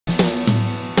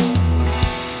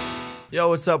Yo,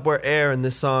 what's up? We're Air, and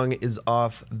this song is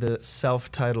off the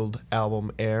self-titled album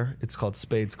Air. It's called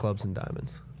Spades, Clubs, and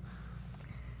Diamonds.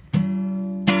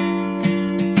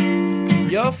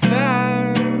 You're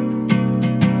fine,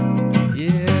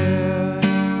 yeah.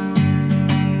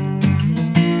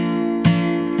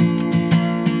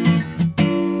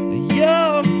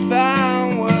 You're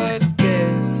fine, what's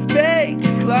best? Spades,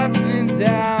 clubs, and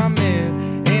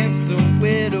diamonds, and some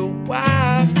widow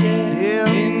wild, yeah.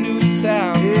 In New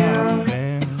Town, my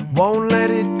friend. Won't let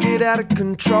it get out of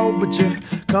control, but you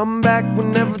come back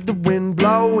whenever the wind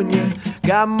blow, and you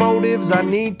got motives I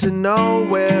need to know.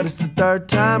 Well, it's the third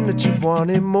time that you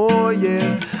wanted more,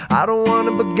 yeah. I don't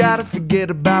wanna, but gotta forget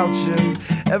about you.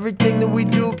 Everything that we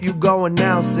do, you go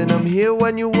announcing. I'm here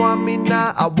when you want me,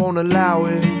 now I won't allow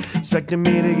it. Expecting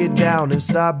me to get down and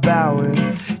start bowing.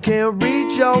 Can't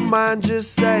read your mind,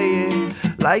 just say it.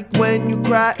 Like when you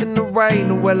cry in the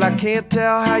rain. Well, I can't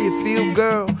tell how you feel,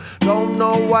 girl. Don't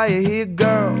know why you're here,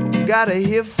 girl. Gotta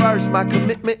hear first. My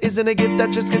commitment isn't a gift that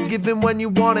just gets given when you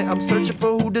want it. I'm searching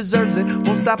for who deserves it.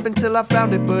 Won't stop until I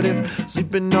found it. But if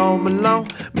sleeping home alone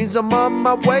means I'm on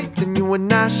my way, then you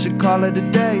and I should call it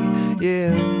a day,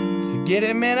 yeah. Forget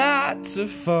it, man, I took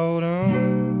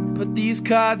photo. Put these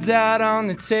cards out on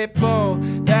the table.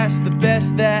 That's the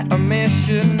best that a man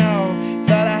should know.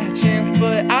 Thought I had a chance,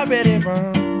 but I read it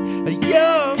wrong.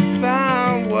 You'll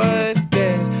find what's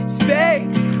best.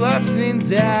 Spades, clubs, and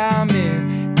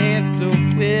diamonds, and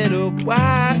some widow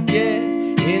wild guess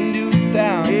in New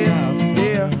Town.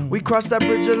 Yeah, we crossed that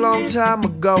bridge a long time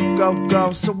ago,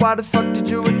 go. So why the fuck did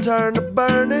you return to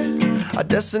burn it? Our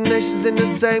destination's in the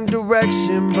same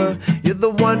direction, but you're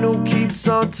the one who keeps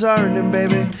on turning,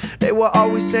 baby. They were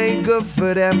always saying good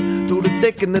for them, through the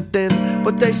thick and the thin,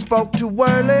 but they spoke too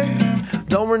early.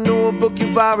 Don't renew a book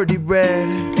you've already read.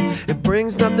 It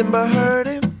brings nothing but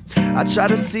hurting. I try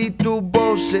to see through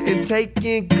bullshit and take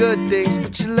in good things,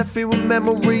 but you left me with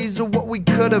memories of what we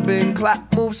could have been.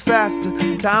 Clock moves faster,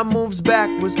 time moves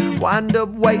backwards. Wind up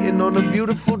waiting on a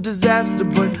beautiful disaster,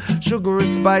 but sugar and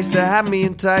spice that had me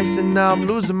enticed, and now I'm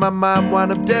losing my mind,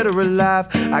 wind up dead or alive.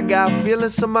 I got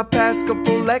feelings on my past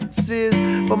couple exes,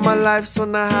 but my life's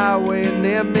on the highway and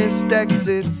they're missed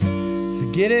exits.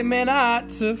 Forget it, man, I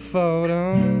took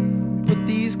photo. Put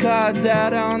these cards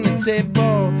out on the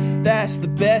table. That's the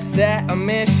best that a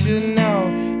man should know.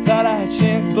 Thought I had a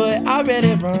chance, but I read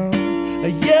it wrong.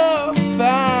 You'll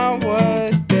find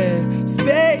what's best.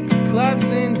 Spades,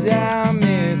 clubs, and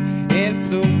diamonds, and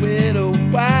some widow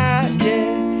wild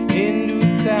guess in New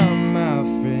Town, my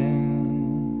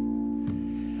friend.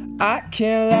 I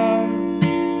can't lie,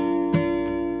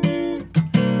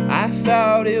 I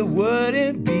thought it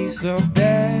wouldn't be so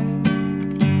bad,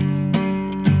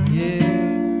 yeah.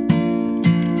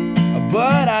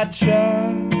 But I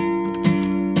try,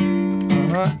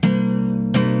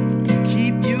 to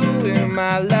keep you in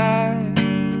my life,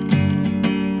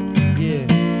 yeah.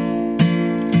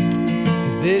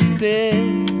 'Cause this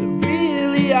is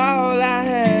really all I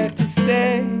had to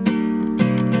say.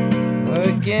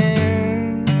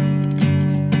 Again,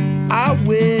 I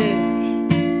wish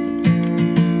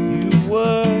you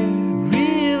would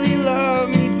really love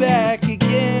me back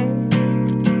again,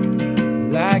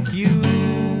 like you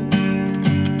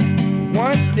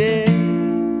once did.